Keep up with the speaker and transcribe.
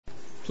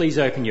Please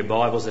open your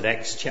Bibles at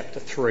Acts chapter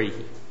 3.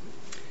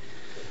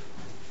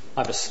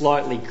 I have a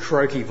slightly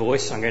croaky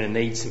voice, so I'm going to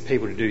need some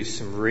people to do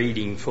some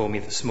reading for me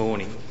this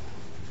morning.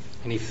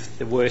 And if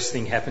the worst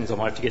thing happens, I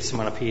might have to get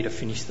someone up here to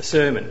finish the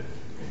sermon.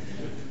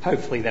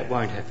 Hopefully that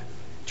won't happen.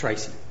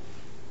 Tracy.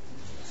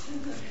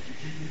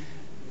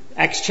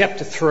 Acts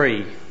chapter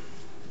 3.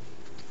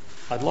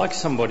 I'd like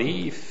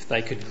somebody, if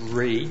they could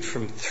read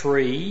from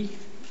 3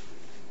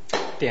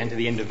 down to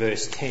the end of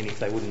verse 10, if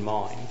they wouldn't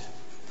mind.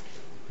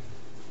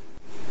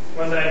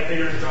 One day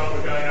Peter and John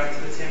were going up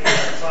to the temple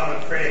at the time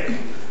of prayer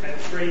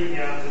at 3 in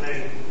the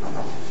afternoon.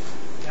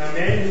 Now a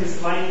man who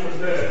was lame from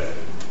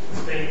birth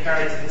was being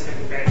carried to the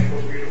temple gate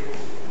called Beautiful,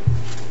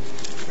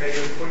 where he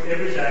was put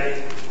every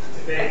day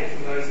to beg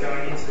from those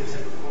going into the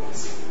temple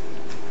courts.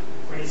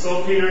 When he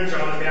saw Peter and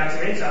John about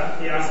to enter,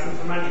 he asked them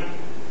for money.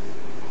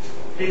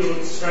 Peter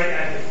looked straight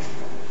at him,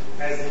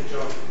 as did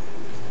John.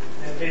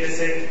 And Peter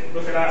said,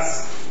 "Look at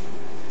us."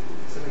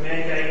 So the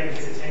man gave him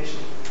his attention,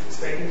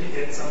 expecting to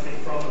get something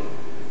from them.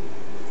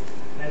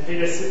 And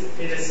Peter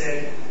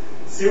said,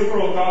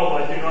 "Silver or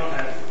gold I do not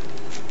have,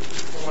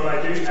 but what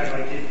I do have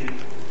I give you.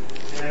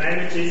 In the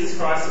name of Jesus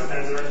Christ of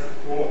Nazareth,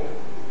 walk."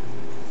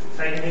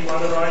 Taking him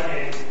by the right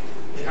hand,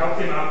 he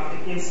helped him up,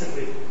 and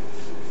instantly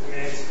the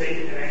man's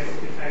feet and ankles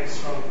became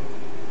strong.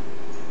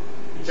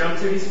 He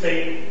jumped to his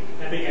feet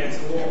and began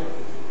to walk.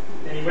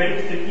 Then he went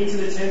with them into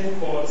the temple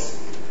courts,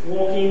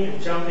 walking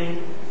and jumping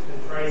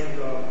and praising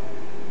God.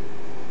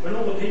 When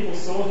all the people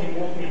saw him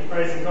walking and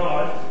praising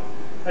God,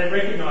 they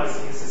recognised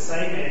him as the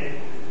same man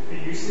who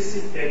used to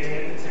sit begging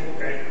at the temple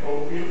gate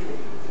called Beautiful.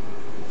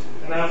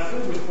 And they were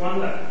filled with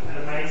wonder and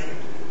amazement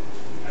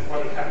at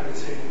what had happened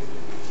to him.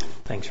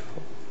 Thanks,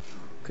 Rob.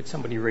 Could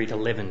somebody read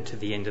 11 to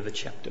the end of the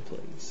chapter,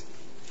 please?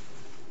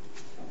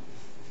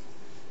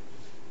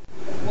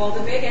 While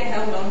the beggar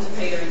held on to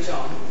Peter and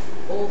John,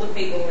 all the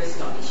people were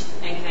astonished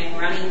and came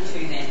running to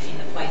them in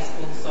the place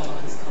called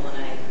Solomon's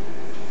Colonnade.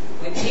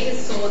 When Peter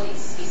saw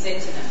this, he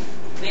said to them,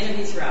 "Men of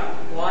Israel,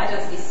 why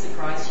does this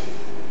surprise you?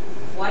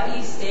 Why do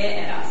you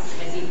stare at us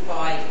as if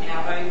by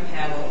our own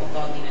power or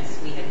godliness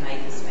we had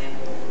made this man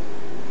walk?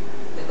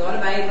 The God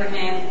of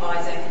Abraham,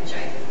 Isaac and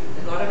Jacob,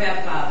 the God of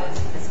our fathers,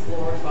 has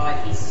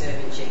glorified his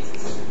servant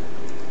Jesus.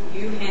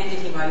 You handed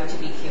him over to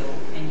be killed,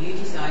 and you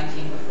disowned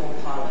him before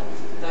Pilate,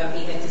 though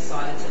he had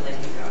decided to let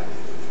him go.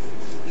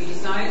 You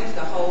disowned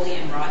the holy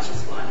and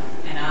righteous one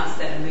and asked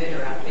that a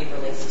murderer be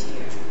released to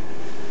you.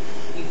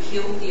 You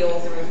killed the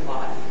author of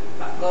life,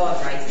 but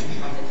God raised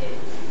him from the dead.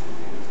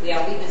 We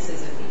are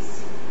witnesses of this.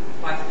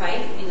 By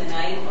faith in the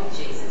name of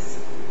Jesus,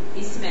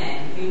 this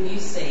man whom you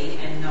see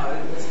and know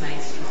was made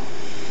strong.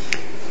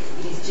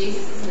 It is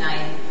Jesus'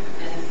 name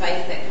and the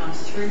faith that comes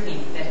through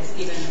him that has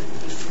given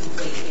this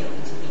complete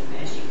healing to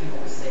him, as you can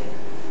all see.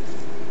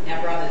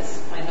 Now, brothers,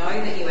 I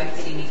know that you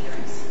acted in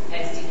ignorance,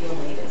 as did your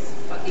leaders,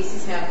 but this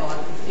is how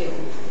God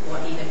fulfilled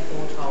what he had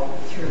foretold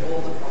through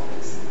all the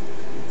prophets,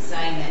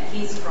 saying that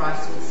his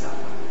Christ would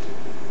suffer.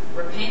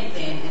 Repent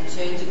then and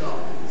turn to God,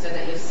 so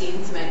that your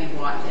sins may be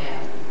wiped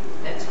out,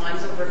 that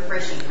times of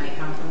refreshing may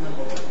come from the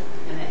Lord,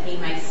 and that he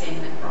may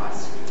send the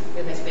Christ,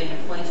 who has been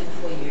appointed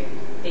for you,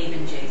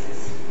 even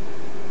Jesus.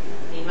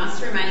 He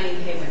must remain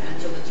in heaven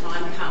until the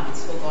time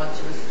comes for God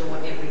to restore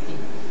everything,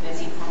 as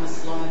he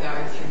promised long ago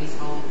through his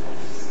holy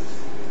prophets.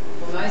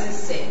 For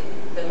Moses said,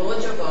 "The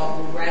Lord your God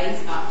will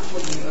raise up for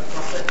you a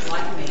prophet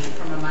like me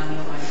from among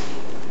your own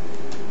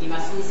people. You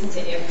must listen to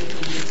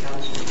everything he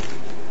tells you.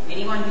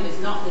 Anyone who does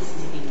not listen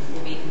to him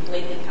will be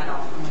completely cut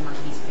off from among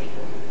his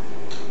people."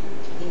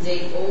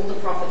 Indeed, all the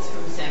prophets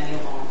from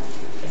Samuel on,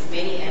 as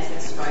many as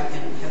have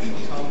spoken, have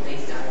foretold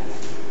these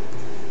days.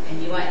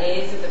 And you are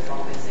heirs of the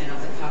prophets and of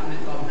the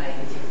covenant God made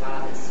with your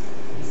fathers.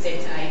 He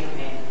said to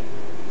Abraham,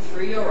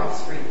 "Through your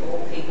offspring all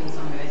peoples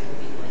on earth will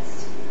be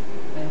blessed."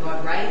 When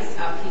God raised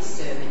up his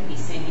servant, he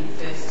sent him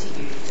first to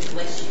you to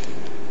bless you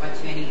by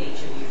turning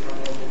each of you from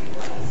your wicked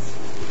ways.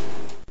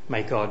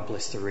 May God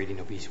bless the reading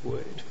of his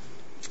word.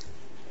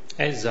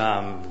 As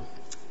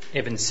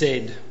Evan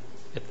said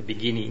at the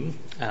beginning,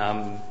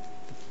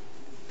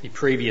 the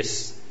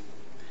previous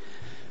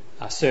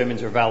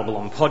sermons are available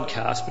on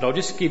podcast, but I'll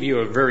just give you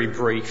a very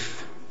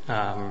brief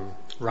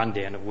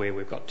rundown of where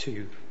we've got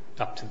to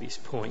up to this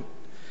point.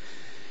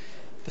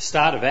 The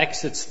start of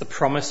Acts, it's the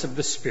promise of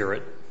the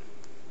Spirit,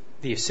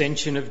 the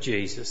ascension of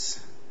Jesus,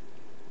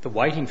 the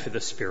waiting for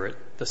the Spirit,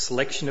 the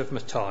selection of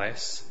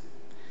Matthias,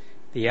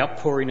 the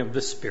outpouring of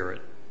the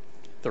Spirit,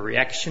 the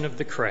reaction of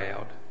the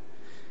crowd,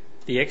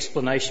 the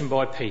explanation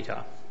by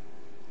Peter,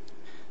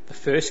 the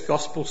first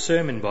gospel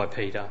sermon by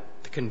Peter,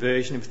 the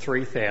conversion of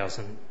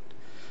 3,000,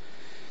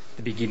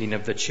 the beginning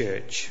of the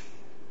church.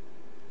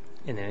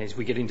 And then as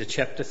we get into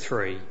chapter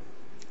 3,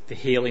 the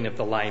healing of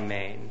the lame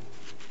man,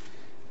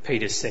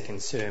 Peter's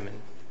second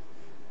sermon.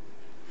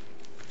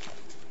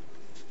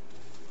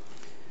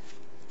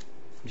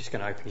 I'm just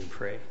going to open in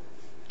prayer.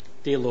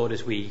 Dear Lord,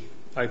 as we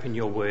open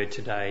your word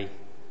today,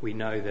 we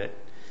know that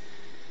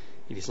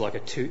it is like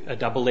a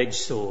double-edged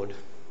sword.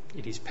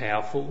 It is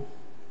powerful,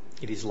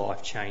 it is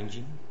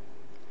life-changing,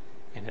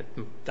 and it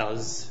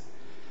does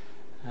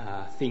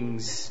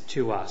things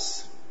to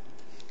us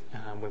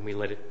when we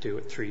let it do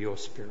it through your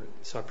Spirit.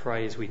 So I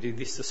pray as we do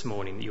this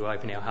morning that you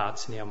open our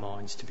hearts and our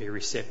minds to be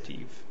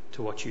receptive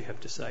to what you have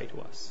to say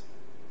to us.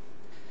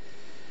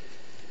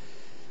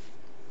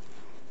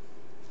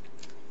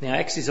 Now,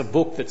 Acts is a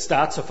book that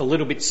starts off a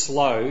little bit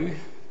slow,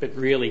 but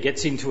really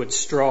gets into its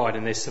stride.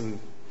 And there's some,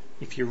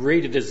 if you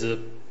read it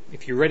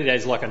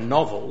as like a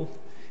novel,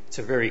 it's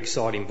a very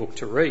exciting book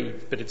to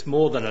read. But it's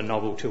more than a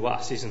novel to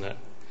us, isn't it?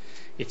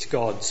 It's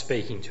God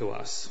speaking to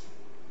us.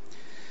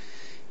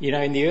 You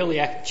know, in the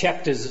early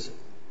chapters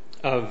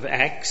of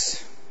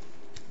Acts,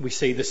 we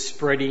see the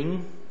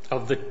spreading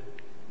of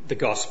the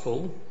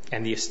gospel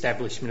and the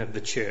establishment of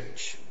the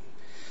church.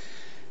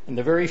 And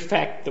the very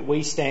fact that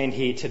we stand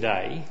here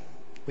today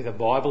with a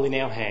Bible in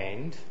our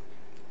hand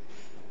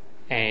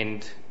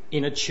and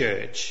in a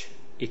church,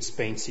 it's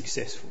been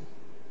successful.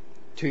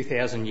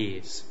 2,000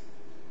 years.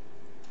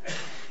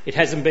 It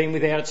hasn't been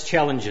without its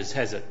challenges,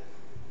 has it?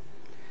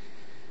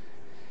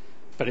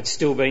 But it's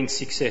still been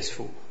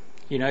successful.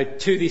 You know,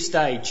 to this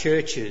day,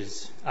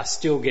 churches are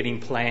still getting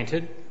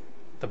planted.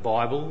 The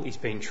Bible is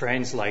being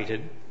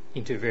translated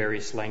into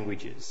various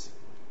languages.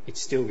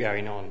 It's still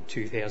going on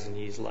 2,000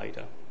 years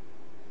later.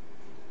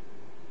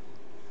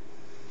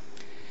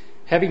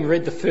 Having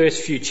read the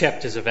first few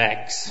chapters of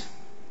Acts,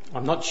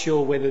 I'm not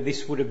sure whether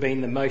this would have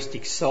been the most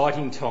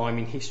exciting time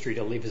in history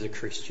to live as a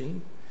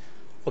Christian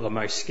or the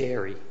most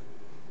scary.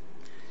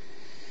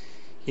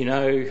 You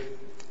know,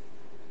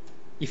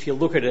 if you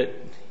look at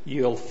it,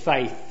 your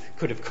faith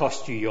could have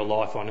cost you your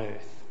life on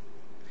earth.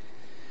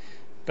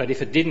 But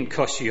if it didn't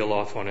cost you your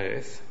life on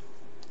earth,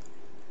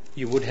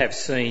 you would have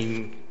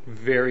seen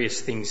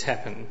various things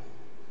happen.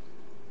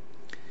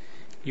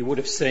 You would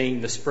have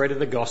seen the spread of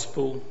the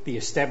gospel, the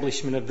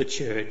establishment of the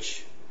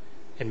church,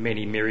 and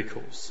many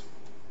miracles.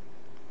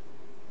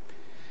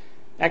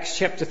 Acts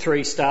chapter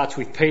 3 starts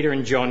with Peter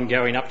and John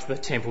going up to the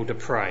temple to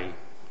pray.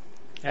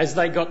 As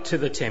they got to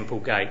the temple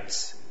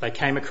gates, they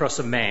came across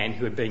a man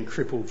who had been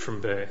crippled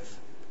from birth.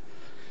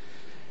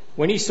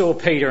 When he saw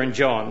Peter and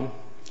John,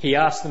 he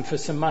asked them for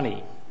some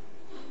money.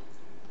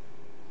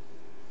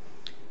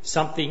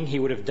 Something he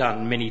would have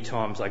done many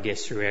times, I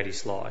guess, throughout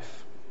his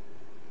life.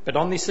 But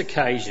on this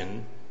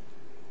occasion,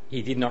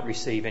 he did not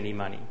receive any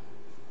money.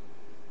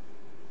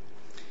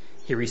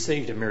 He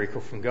received a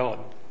miracle from God.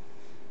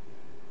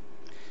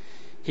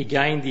 He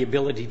gained the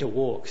ability to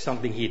walk,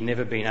 something he had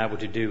never been able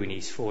to do in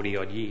his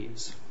 40-odd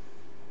years.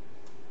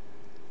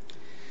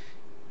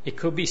 It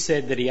could be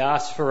said that he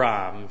asked for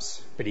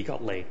arms, but he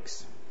got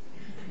legs.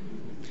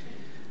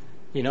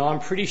 You know, I'm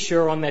pretty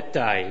sure on that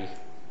day,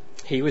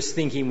 he was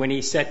thinking when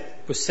he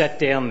was sat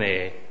down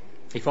there,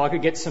 if I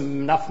could get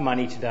enough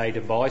money today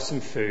to buy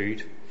some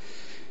food,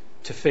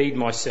 to feed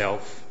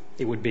myself,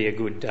 it would be a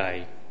good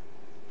day.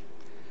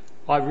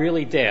 I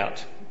really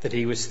doubt that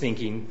he was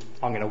thinking,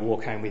 I'm going to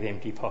walk home with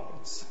empty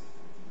pockets.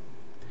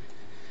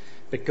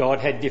 But God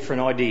had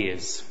different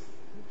ideas.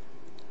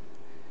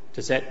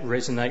 Does that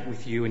resonate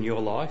with you in your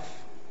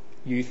life?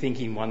 You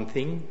thinking one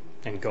thing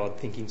and God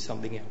thinking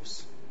something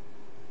else?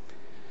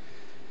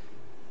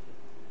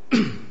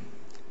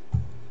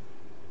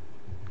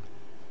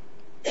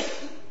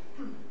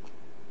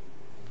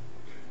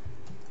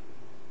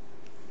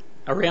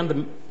 Around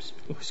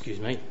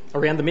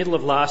the middle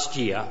of last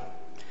year,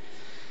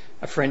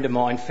 a friend of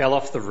mine fell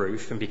off the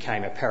roof and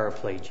became a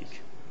paraplegic.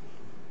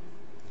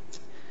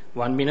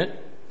 1 minute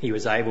he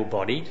was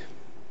able-bodied,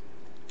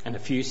 and a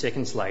few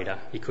seconds later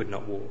he could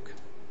not walk.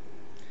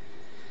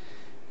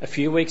 A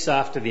few weeks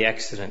after the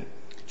accident,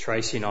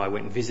 Tracy and I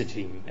went and visited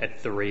him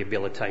at the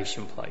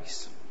rehabilitation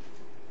place.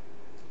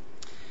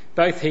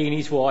 Both he and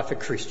his wife are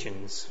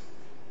Christians,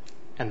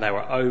 and they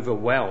were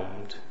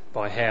overwhelmed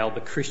by how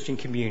the Christian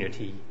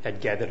community had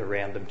gathered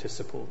around them to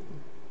support them.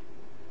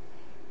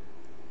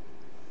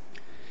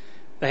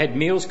 They had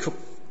meals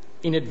cooked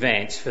in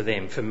advance for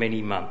them for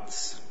many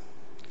months,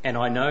 and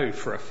I know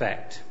for a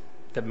fact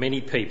that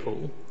many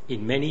people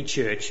in many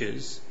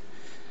churches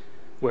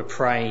were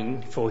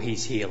praying for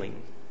his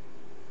healing,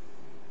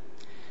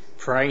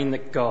 praying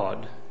that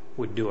God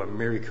would do a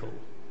miracle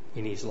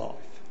in his life.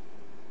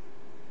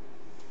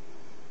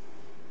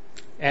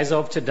 As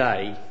of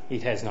today,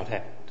 it has not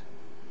happened.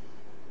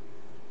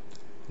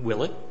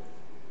 Will it?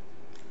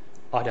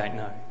 I don't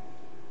know.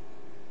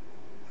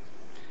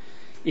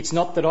 It's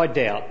not that I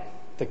doubt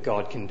that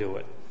God can do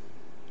it,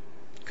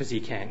 because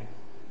he can.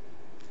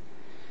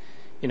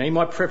 You know, in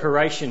my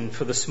preparation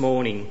for this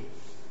morning,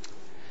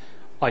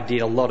 I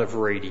did a lot of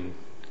reading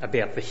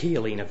about the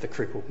healing of the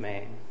crippled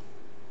man.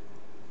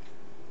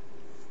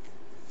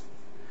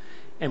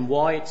 And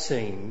why it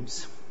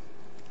seems,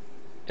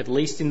 at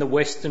least in the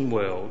Western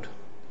world,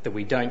 that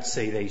we don't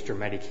see these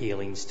dramatic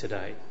healings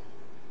today,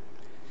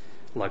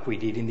 like we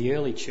did in the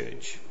early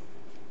church.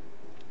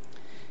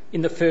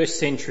 In the first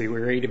century,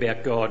 we read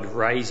about God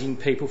raising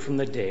people from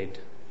the dead,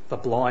 the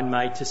blind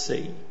made to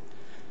see,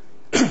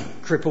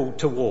 crippled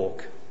to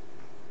walk.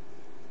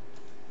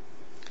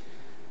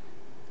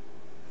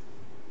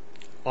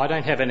 I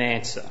don't have an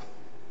answer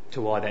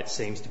to why that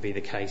seems to be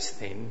the case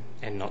then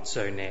and not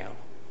so now.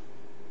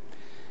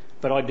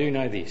 But I do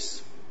know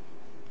this,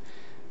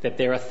 that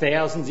there are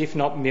thousands, if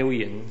not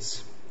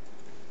millions,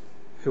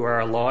 who are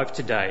alive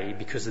today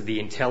because of the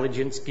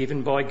intelligence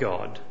given by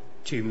God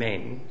to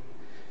men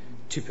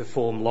to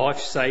perform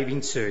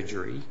life-saving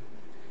surgery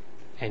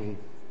and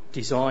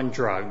design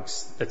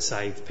drugs that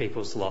save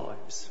people's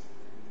lives.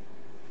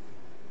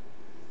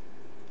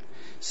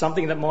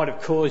 Something that might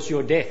have caused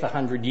your death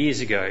 100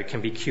 years ago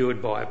can be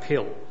cured by a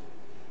pill.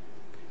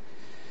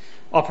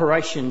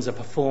 Operations are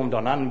performed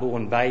on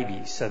unborn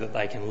babies so that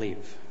they can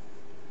live.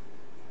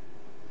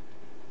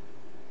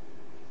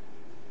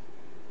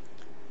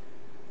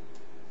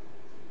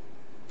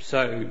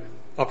 So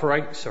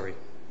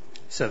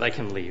they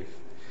can live.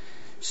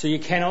 So you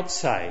cannot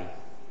say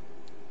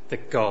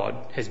that God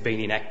has been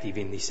inactive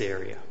in this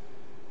area.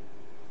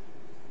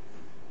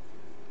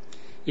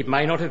 It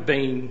may not have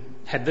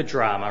had the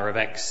drama of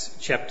Acts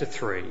chapter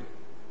 3,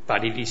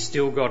 but it is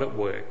still God at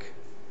work.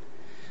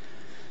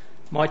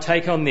 My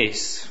take on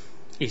this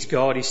is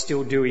God is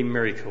still doing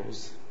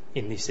miracles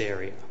in this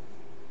area.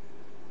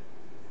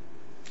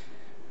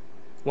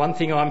 One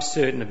thing I'm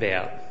certain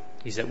about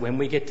is that when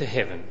we get to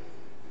heaven,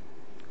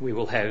 we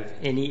will have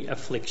any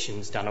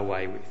afflictions done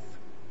away with.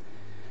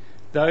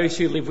 Those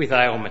who live with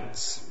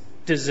ailments,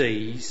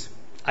 disease,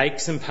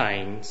 aches and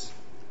pains,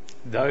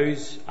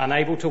 those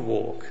unable to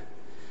walk,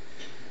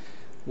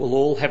 will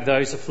all have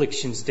those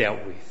afflictions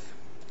dealt with.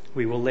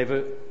 We will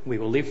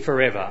live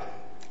forever,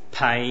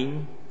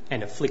 pain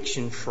and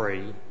affliction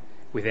free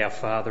with our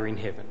Father in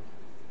heaven.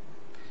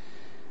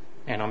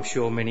 And I'm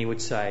sure many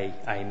would say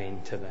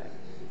amen to that.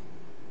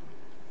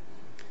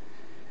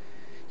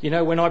 You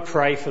know, when I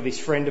pray for this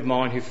friend of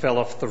mine who fell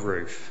off the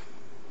roof,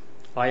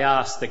 I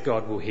ask that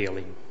God will heal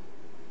him.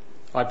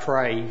 I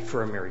pray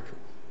for a miracle.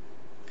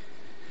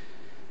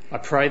 I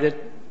pray that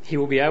he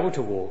will be able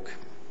to walk.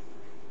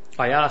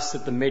 I ask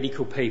that the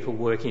medical people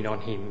working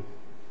on him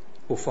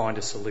will find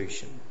a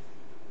solution.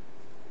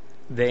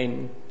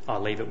 Then I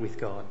leave it with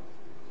God.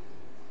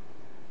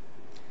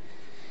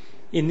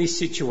 In this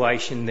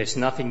situation, there's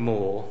nothing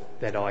more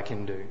that I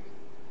can do.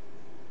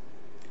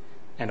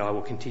 And I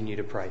will continue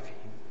to pray for him.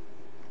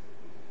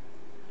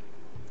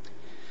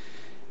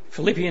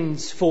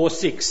 Philippians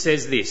 4:6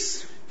 says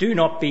this, "Do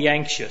not be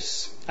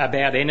anxious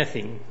about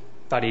anything,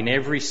 but in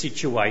every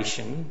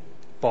situation,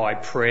 by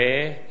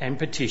prayer and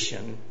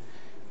petition,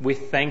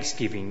 with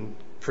thanksgiving,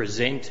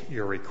 present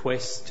your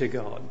requests to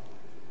God."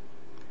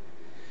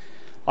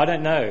 I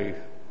don't know,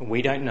 and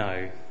we don't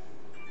know,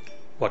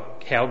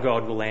 how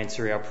God will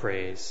answer our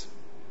prayers,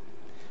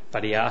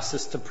 but he asks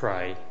us to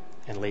pray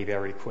and leave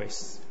our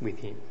requests with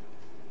him.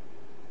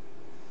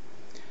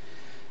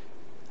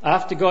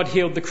 After God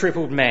healed the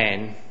crippled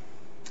man,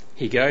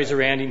 he goes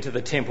around into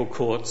the temple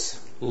courts,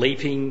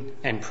 leaping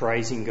and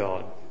praising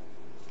God.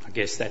 I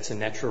guess that's a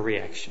natural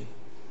reaction.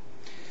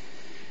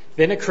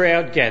 Then a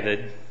crowd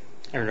gathered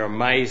and were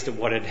amazed at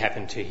what had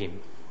happened to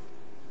him.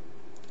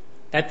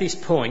 At this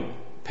point,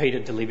 Peter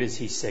delivers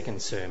his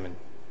second sermon.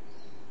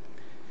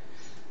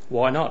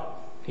 Why not?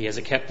 He has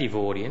a captive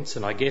audience,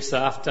 and I guess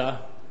after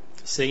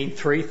seeing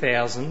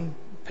 3,000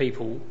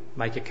 people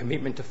make a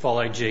commitment to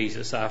follow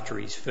Jesus after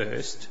his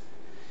first,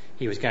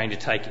 he was going to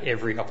take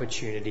every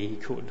opportunity he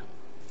could.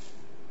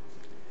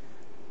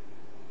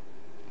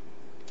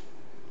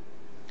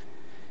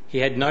 He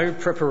had no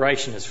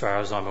preparation as far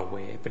as I'm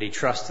aware, but he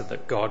trusted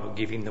that God would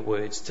give him the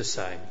words to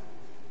say.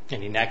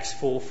 And in Acts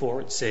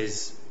 4:4 it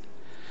says,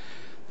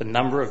 the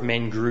number of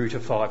men grew to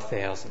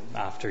 5,000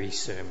 after his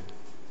sermon.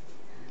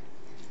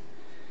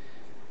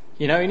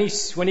 You know,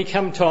 when he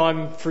come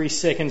time for his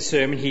second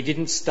sermon, he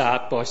didn't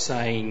start by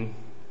saying,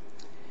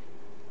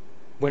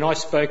 "When I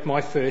spoke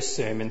my first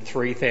sermon,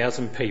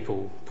 3,000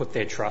 people put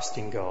their trust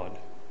in God."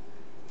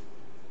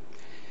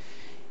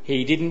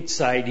 He didn't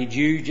say, "Did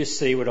you just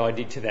see what I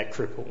did to that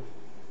cripple?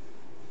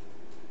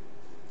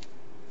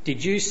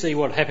 Did you see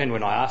what happened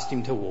when I asked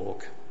him to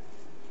walk?"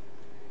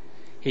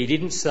 He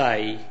didn't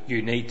say,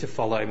 "You need to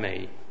follow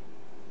me.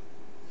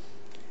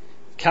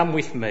 Come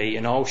with me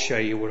and I'll show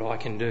you what I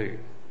can do."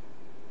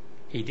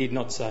 He did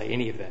not say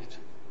any of that.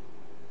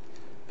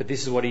 But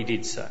this is what he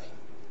did say.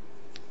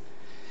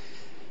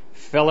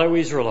 "Fellow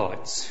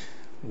Israelites,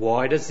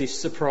 why does this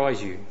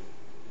surprise you?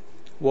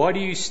 Why do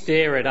you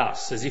stare at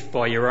us as if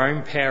by your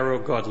own power or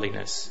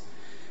godliness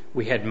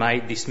we had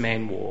made this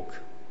man walk?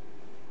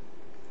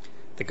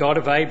 The God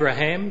of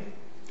Abraham,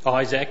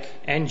 Isaac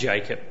and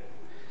Jacob,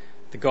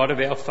 the God of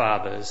our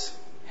fathers,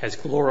 has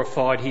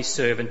glorified his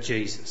servant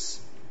Jesus.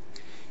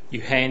 You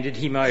handed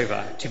him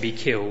over to be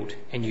killed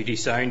and you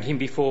disowned him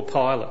before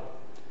Pilate,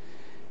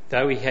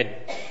 though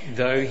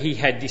he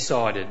had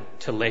decided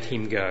to let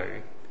him go.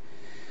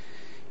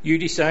 You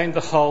disowned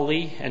the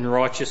holy and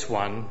righteous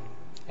one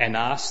and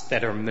asked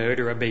that a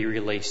murderer be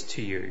released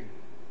to you.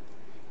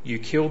 You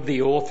killed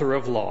the author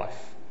of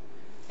life,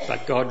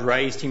 but God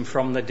raised him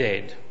from the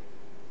dead.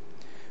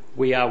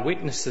 We are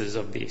witnesses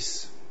of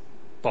this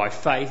by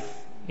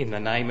faith in the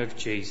name of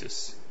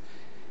Jesus.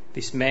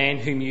 This man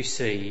you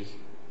see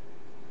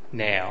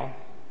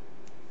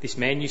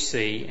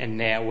and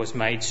now was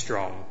made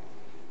strong.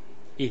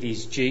 it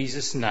is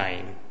Jesus'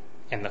 name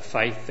and the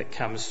faith that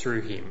comes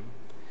through him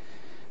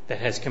that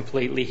has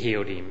completely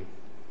healed him,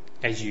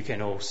 as you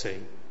can all see.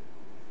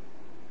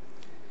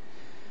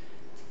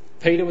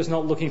 Peter was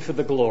not looking for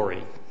the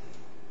glory.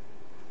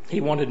 He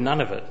wanted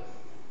none of it.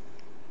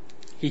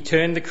 He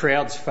turned the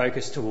crowd's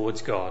focus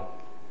towards God.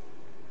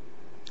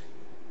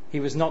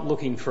 He was not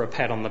looking for a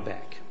pat on the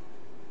back.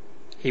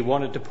 He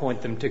wanted to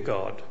point them to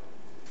God.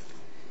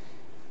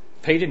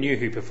 Peter knew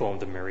who performed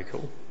the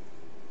miracle.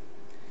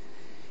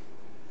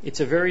 It's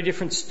a very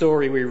different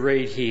story we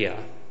read here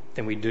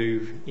than we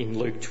do in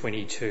Luke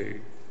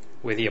 22,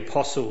 where the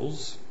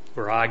apostles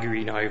were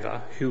arguing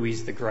over who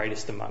is the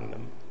greatest among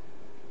them.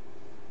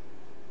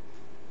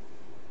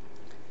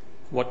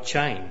 What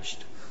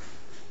changed?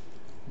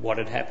 What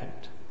had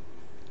happened?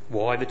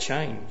 Why the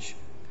change?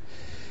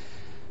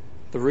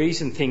 The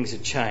reason things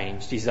had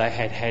changed is they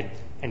had had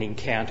an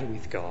encounter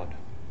with God.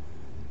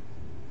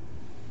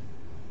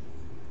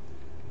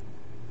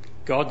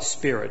 God's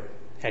Spirit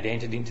had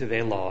entered into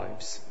their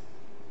lives,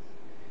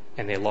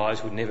 and their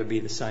lives would never be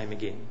the same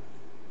again.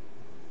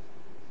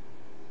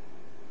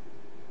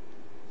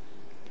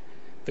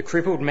 The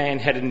crippled man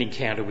had an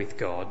encounter with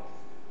God,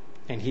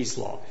 and his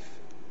life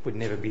would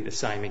never be the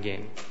same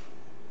again.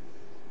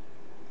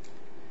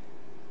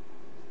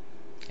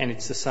 And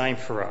it's the same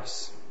for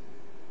us.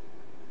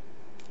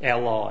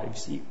 Our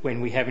lives,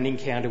 when we have an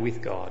encounter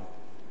with God,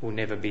 will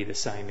never be the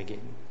same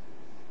again.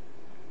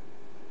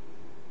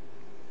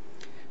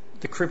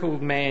 The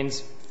crippled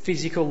man's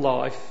physical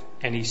life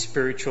and his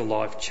spiritual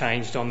life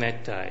changed on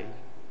that day,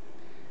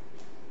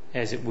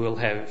 as it will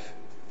have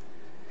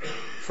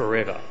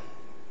forever.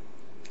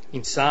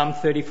 In Psalm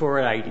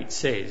 34:8 it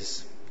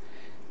says,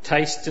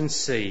 "Taste and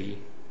see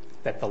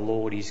that the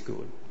Lord is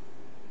good."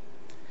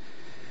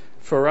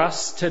 For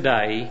us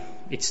today,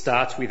 it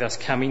starts with us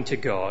coming to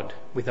God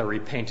with a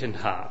repentant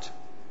heart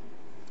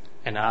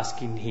and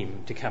asking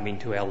him to come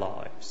into our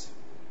lives.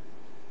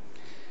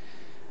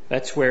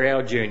 That's where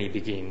our journey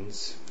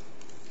begins.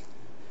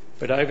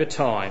 But over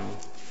time,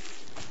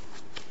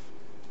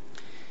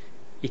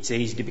 it's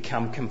easy to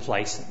become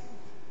complacent.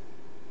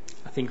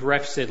 I think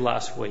Raph said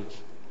last week,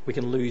 we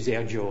can lose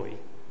our joy.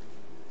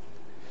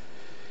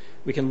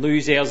 We can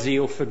lose our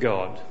zeal for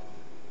God.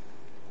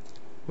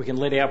 We can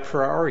let our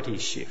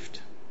priorities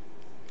shift.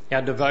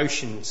 Our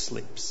devotion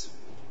slips.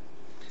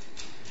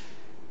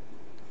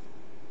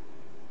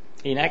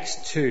 In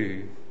Acts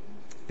 2,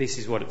 this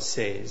is what it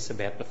says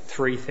about the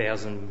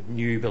 3,000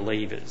 new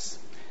believers.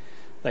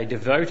 They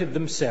devoted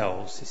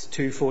themselves, it's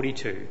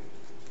 2:42,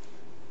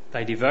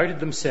 they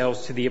devoted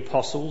themselves to the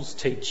apostles'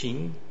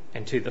 teaching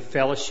and to the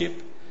fellowship,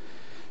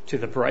 to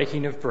the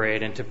breaking of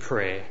bread and to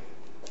prayer.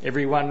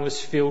 Everyone was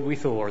filled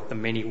with awe at the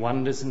many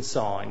wonders and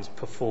signs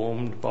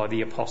performed by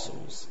the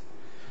apostles.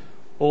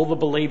 All the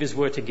believers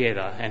were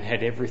together and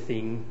had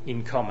everything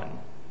in common.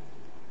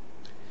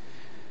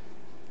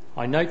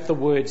 I note the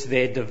words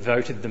there,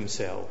 devoted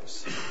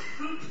themselves.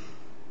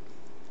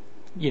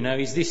 You know,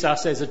 is this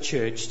us as a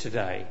church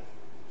today?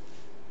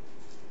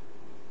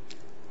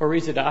 Or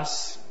is it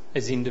us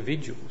as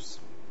individuals?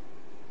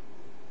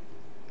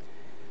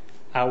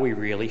 Are we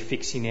really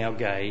fixing our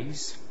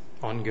gaze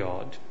on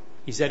God?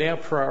 Is that our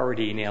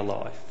priority in our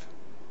life?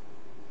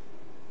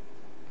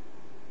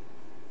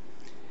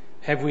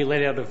 Have we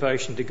let our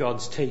devotion to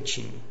God's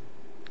teaching,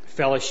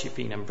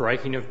 fellowshipping and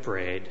breaking of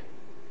bread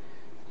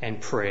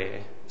and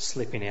prayer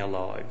slip in our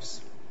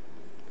lives?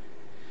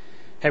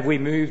 Have we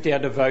moved our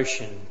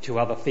devotion to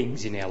other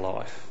things in our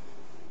life?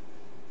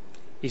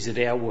 Is it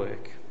our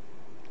work,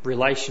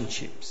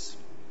 relationships,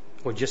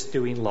 or just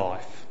doing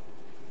life?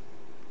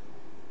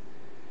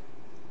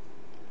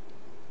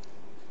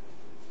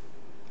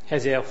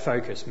 Has our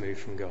focus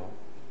moved from God?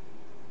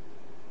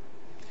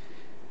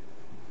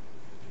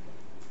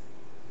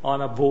 I'm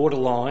a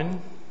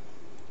borderline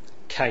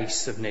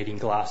case of needing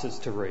glasses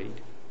to read.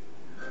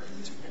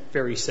 It's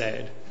very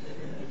sad.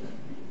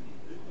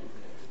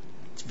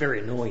 It's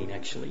very annoying,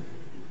 actually.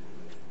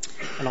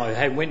 And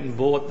I went and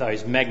bought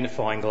those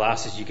magnifying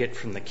glasses you get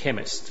from the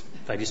chemist.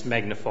 They just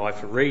magnify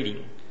for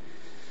reading.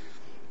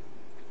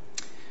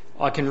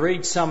 I can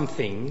read some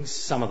things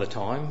some of the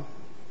time,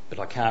 but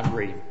I can't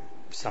read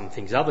some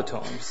things other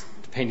times,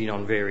 depending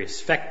on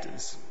various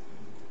factors.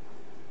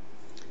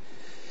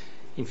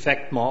 In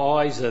fact, my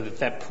eyes are at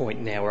that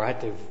point now where I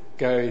had to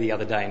go the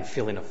other day and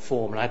fill in a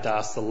form, and I had to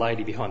ask the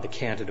lady behind the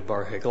counter to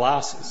borrow her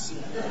glasses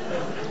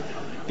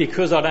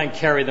because I don't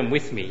carry them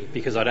with me,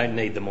 because I don't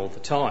need them all the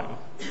time.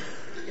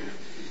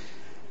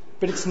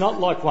 But it's not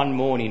like one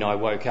morning I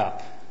woke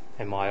up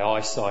and my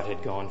eyesight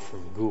had gone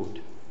from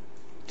good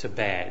to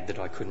bad that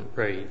I couldn't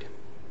read.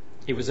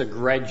 It was a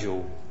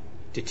gradual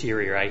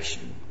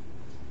deterioration.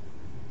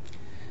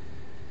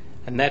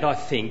 And that, I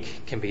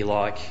think, can be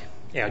like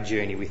our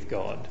journey with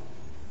God.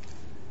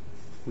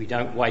 We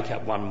don't wake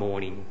up one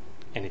morning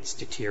and it's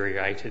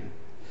deteriorated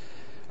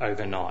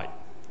overnight.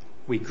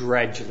 We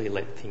gradually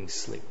let things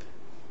slip.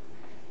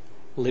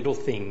 Little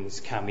things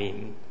come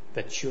in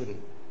that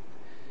shouldn't.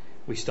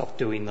 We stop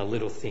doing the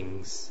little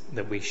things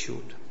that we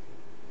should.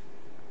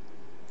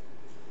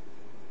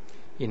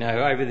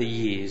 over the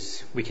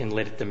years, we can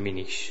let it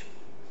diminish.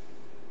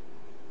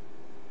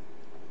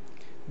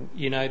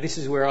 This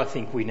is where I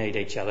think we need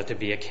each other to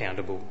be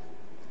accountable.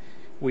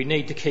 We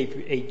need to keep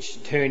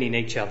turning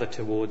each other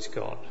towards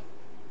God.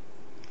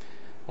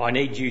 I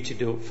need you to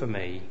do it for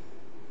me,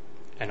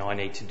 and I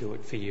need to do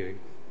it for you.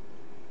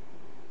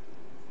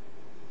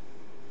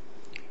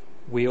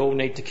 We all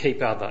need to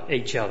keep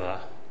each other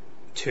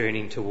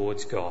turning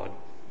towards God,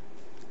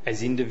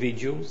 as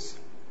individuals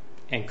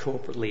and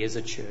corporately as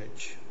a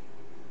church.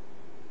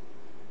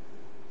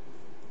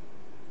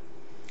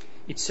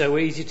 It's so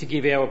easy to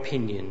give our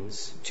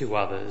opinions to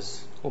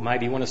others, or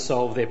maybe want to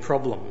solve their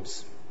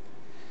problems.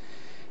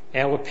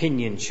 Our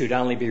opinion should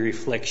only be a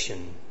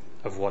reflection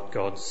of what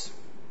God's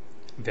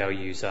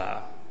values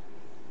are.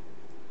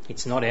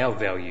 It's not our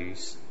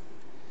values.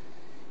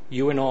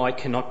 You and I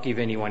cannot give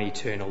anyone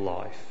eternal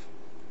life.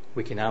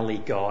 We can only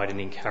guide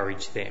and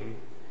encourage them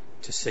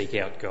to seek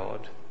out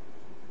God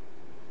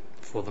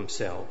for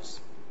themselves.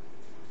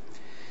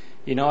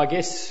 I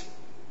guess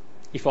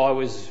if I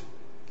was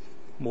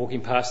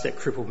walking past that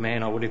crippled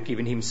man, I would have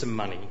given him some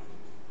money.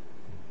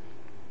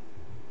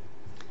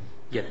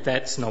 Yet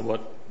that's not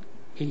what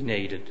he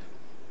needed.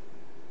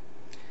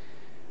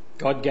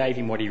 God gave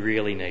him what he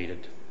really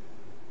needed.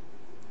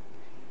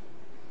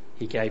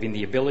 He gave him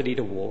the ability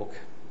to walk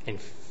and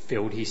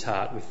filled his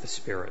heart with the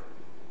Spirit.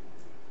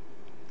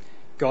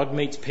 God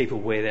meets people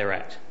where they're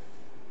at.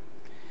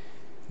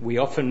 We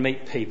often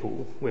meet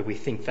people where we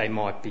think they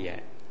might be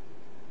at,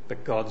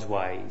 but God's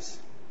ways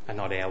are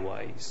not our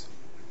ways.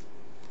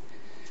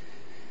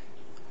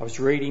 I was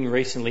reading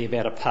recently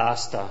about a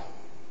pastor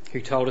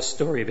who told a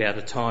story about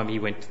a time he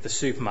went to the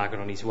supermarket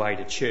on his way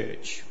to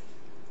church.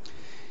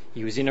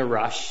 He was in a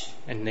rush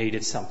and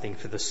needed something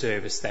for the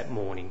service that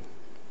morning.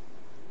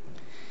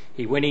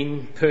 He went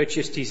in,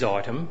 purchased his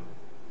item,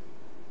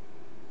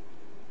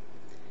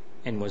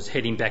 and was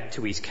heading back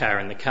to his car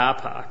in the car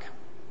park.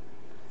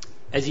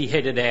 As he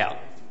headed out,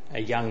 a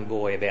young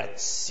boy about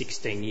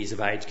 16 years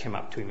of age came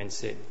up to him and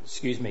said,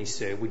 "Excuse me,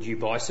 sir, would you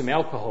buy some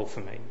alcohol for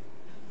me?"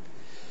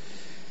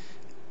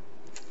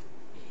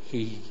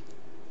 He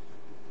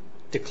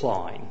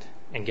declined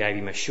and gave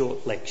him a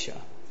short lecture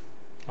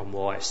on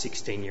why a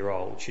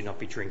 16-year-old should not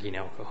be drinking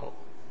alcohol.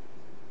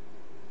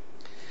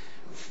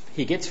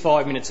 He gets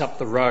 5 minutes up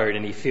the road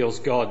and he feels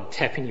God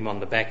tapping him on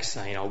the back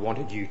saying, "I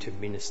wanted you to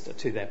minister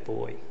to that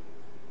boy."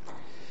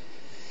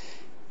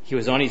 He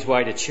was on his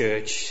way to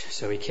church,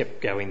 so he kept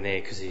going there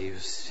because he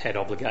had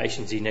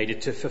obligations he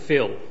needed to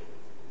fulfil.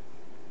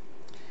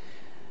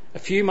 A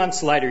few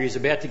months later, he was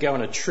about to go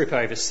on a trip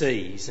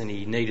overseas and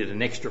he needed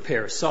an extra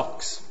pair of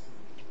socks.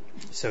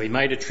 So he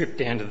made a trip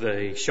down to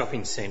the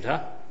shopping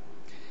centre,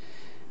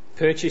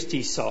 purchased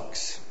his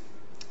socks,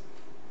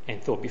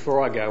 and thought,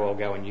 before I go, I'll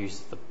go and use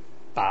the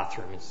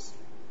bathroom as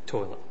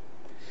toilet.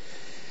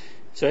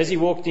 So as he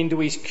walked into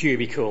his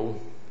cubicle,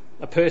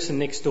 a person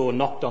next door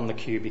knocked on the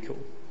cubicle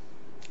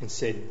and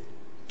said,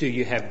 "Do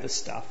you have the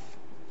stuff?"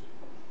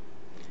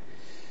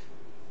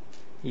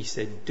 He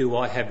said, "Do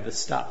I have the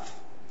stuff?"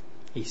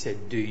 He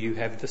said, "Do you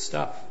have the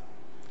stuff?"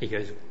 He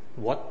goes,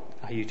 "What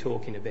are you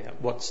talking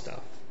about? What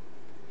stuff?"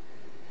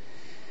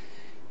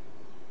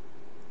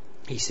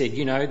 He said,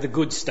 "The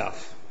good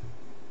stuff."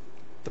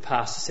 The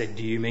pastor said,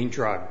 "Do you mean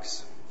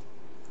drugs?"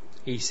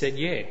 He said,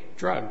 "Yeah,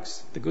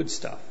 drugs, the good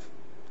stuff."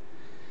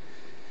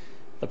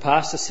 The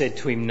pastor said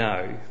to him,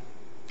 "No,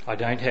 I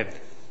don't have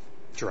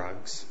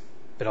drugs,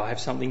 but I have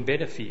something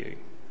better for you."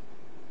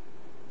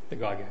 The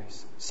guy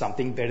goes,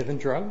 "Something better than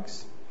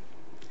drugs?"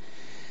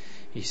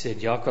 He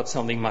said, "Yeah, I've got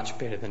something much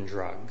better than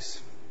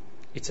drugs.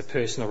 It's a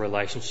personal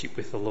relationship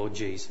with the Lord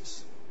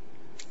Jesus."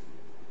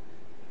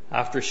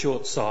 After a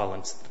short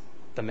silence,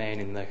 the man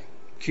in the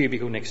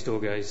cubicle next door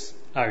goes,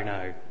 "Oh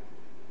no,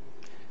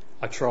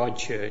 I tried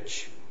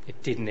church.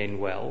 It didn't end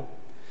well.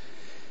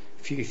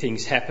 A few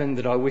things happened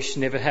that I wish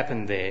never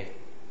happened there.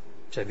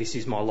 So this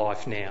is my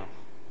life now."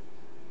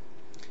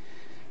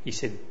 He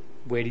said,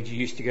 "Where did you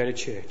used to go to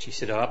church?" He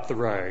said, "Oh, up the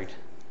road."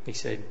 He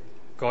said,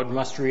 "God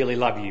must really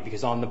love you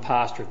because I'm the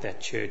pastor of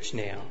that church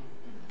now."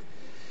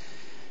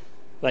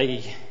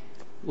 They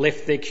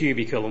left their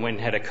cubicle and went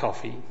and had a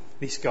coffee.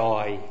 This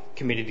guy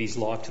committed his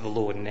life to the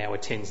Lord and now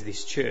attends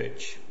this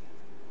church.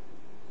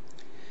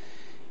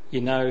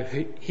 He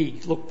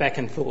looked back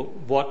and thought,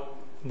 what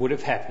would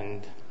have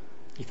happened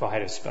if I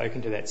had have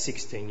spoken to that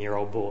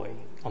 16-year-old boy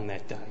on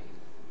that day?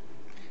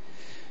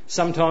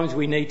 Sometimes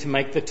we need to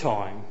make the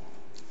time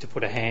to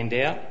put a hand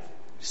out,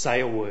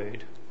 say a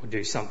word, or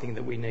do something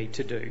that we need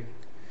to do.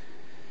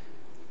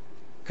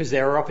 Because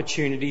there are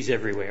opportunities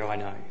everywhere, I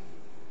know,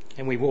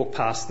 and we walk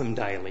past them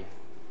daily.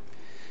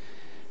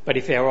 But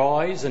if our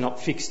eyes are not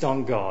fixed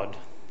on God,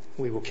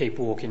 we will keep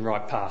walking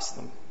right past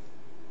them.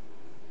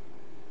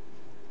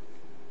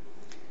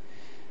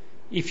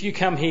 If you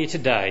come here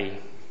today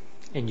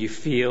and you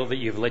feel that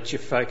you've let your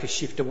focus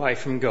shift away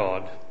from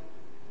God,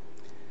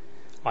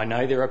 I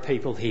know there are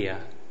people here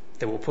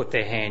that will put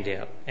their hand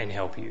out and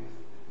help you.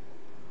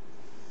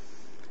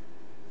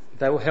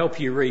 They will help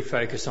you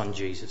refocus on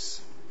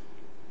Jesus.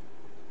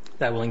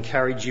 They will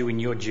encourage you in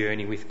your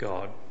journey with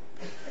God.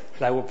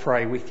 They will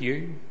pray with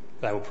you.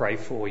 They will pray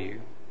for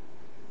you.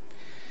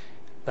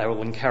 They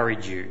will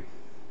encourage you.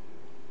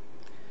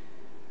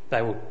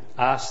 They will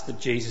ask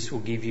that Jesus will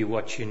give you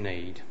what you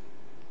need,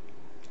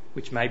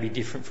 which may be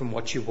different from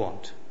what you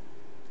want,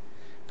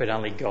 but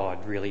only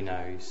God really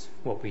knows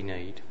what we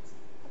need.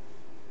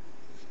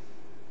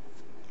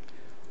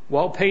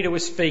 While Peter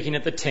was speaking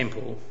at the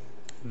temple,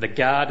 the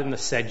guard and the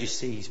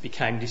Sadducees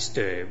became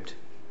disturbed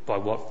by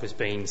what was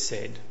being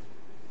said.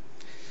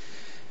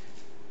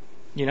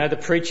 You know, the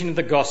preaching of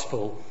the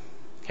gospel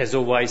has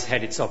always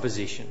had its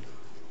opposition,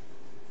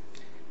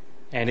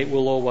 and it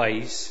will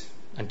always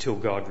until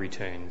God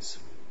returns.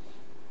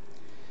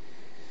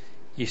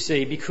 You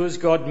see, because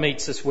God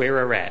meets us where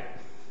we're at,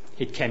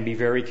 it can be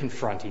very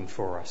confronting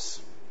for us.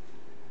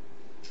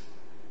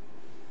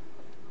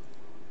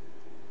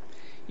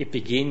 It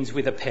begins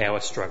with a power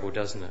struggle,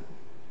 doesn't it?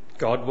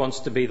 God wants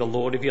to be the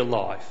Lord of your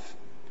life,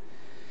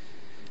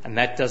 and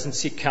that doesn't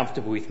sit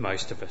comfortable with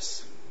most of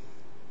us.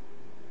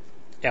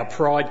 Our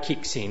pride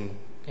kicks in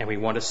and we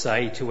want to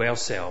say to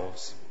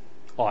ourselves,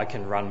 I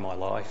can run my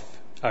life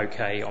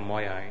okay on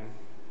my own.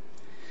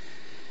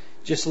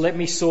 Just let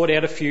me sort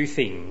out a few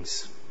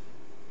things.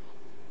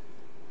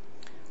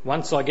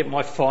 Once I get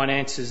my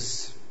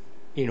finances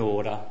in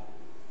order,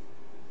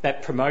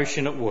 that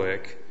promotion at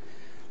work,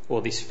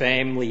 or this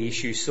family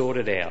issue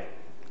sorted out,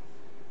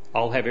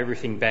 I'll have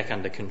everything back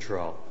under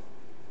control.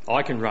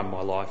 I can run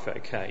my life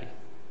okay.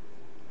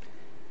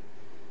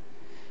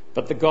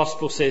 But the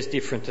gospel says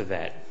different to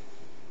that.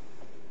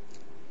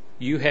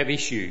 You have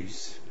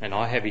issues, and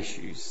I have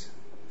issues,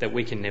 that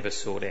we can never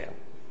sort out.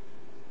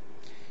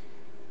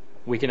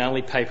 We can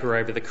only paper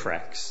over the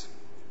cracks.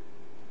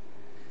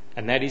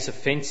 And that is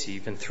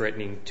offensive and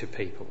threatening to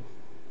people,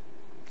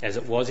 as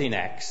it was in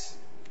Acts,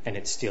 and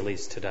it still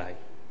is today.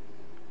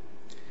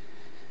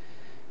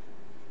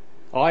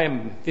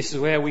 This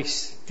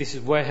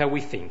is how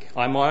we think.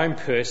 I'm my own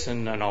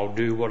person and I'll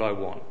do what I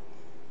want.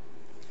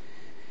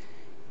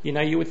 You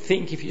know, you would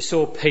think if you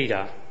saw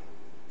Peter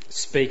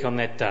speak on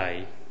that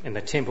day and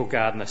the temple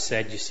guard and the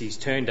Sadducees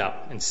turned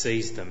up and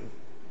seized them,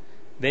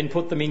 then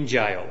put them in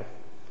jail,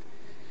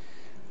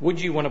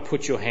 would you want to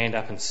put your hand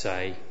up and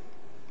say,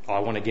 I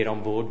want to get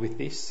on board with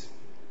this?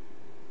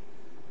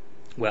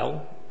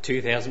 Well,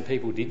 2,000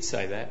 people did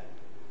say that.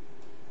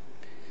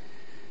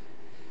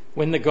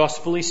 When the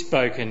gospel is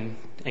spoken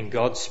and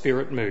God's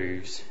Spirit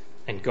moves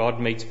and God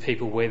meets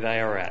people where they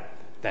are at,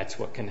 that's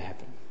what can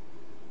happen.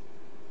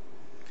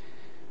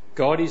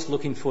 God is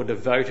looking for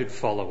devoted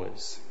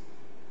followers.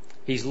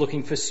 He's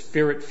looking for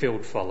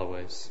Spirit-filled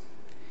followers.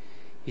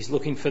 He's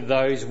looking for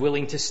those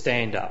willing to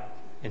stand up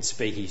and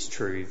speak his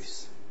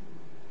truths.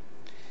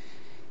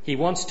 He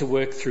wants to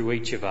work through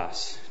each of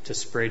us to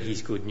spread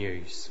his good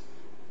news.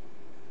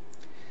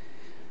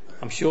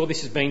 I'm sure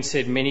this has been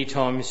said many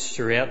times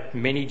throughout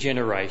many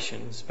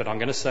generations, but I'm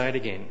going to say it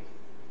again.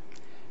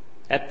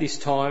 At this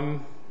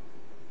time,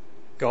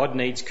 God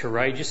needs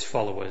courageous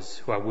followers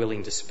who are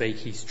willing to speak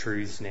his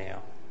truths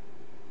now.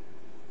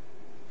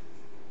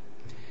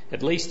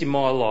 At least in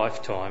my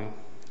lifetime,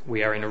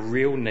 we are in a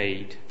real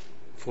need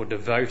for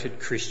devoted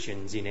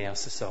Christians in our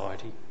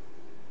society.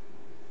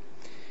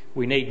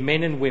 We need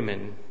men and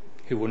women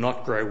who will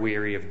not grow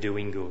weary of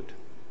doing good.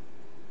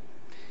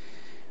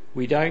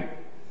 We don't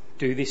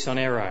do this on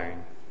our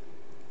own.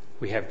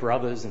 We have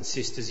brothers and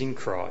sisters in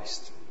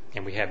Christ,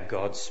 and we have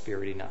God's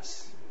Spirit in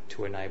us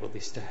to enable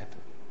this to happen.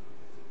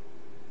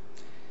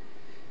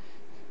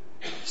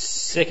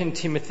 2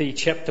 Timothy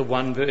chapter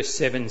 1 verse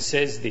 7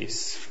 says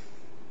this,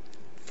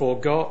 For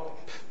God...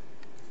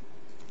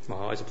 My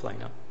eyes are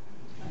playing up.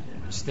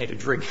 I just need a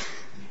drink.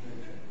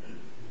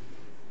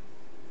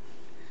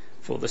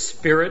 For the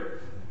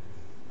Spirit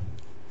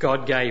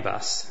God gave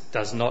us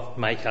does not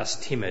make us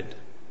timid,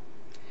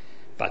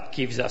 but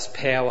gives us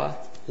power,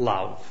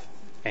 love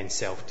and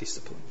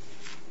self-discipline.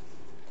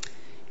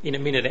 In a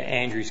minute,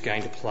 Andrew's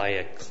going to play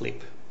a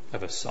clip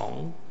of a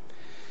song.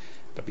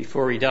 But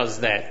before he does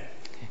that,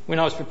 when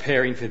I was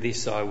preparing for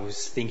this, I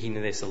was thinking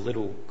there's a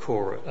little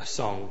chorus, a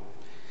song.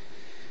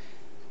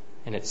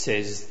 And it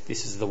says,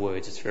 this is the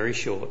words, it's very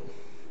short.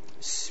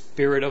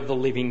 Spirit of the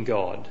living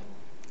God,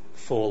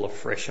 fall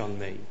afresh on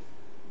me.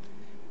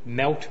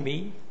 Melt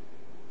me,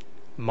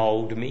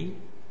 mould me,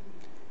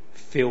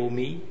 fill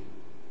me,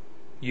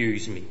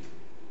 use me.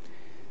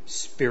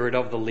 Spirit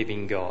of the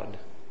living God,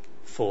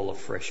 fall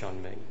afresh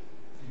on me.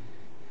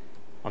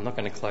 I'm not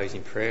going to close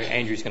in prayer.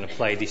 Andrew's going to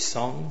play this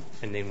song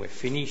and then we're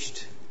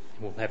finished.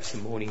 We'll have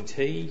some morning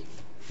tea.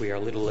 We are a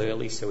little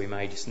early, so we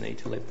may just need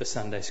to let the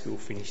Sunday school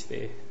finish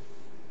their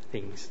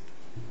things.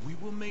 We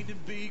were made to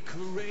be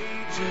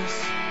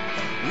courageous.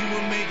 We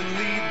were made to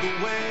lead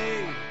the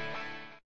way.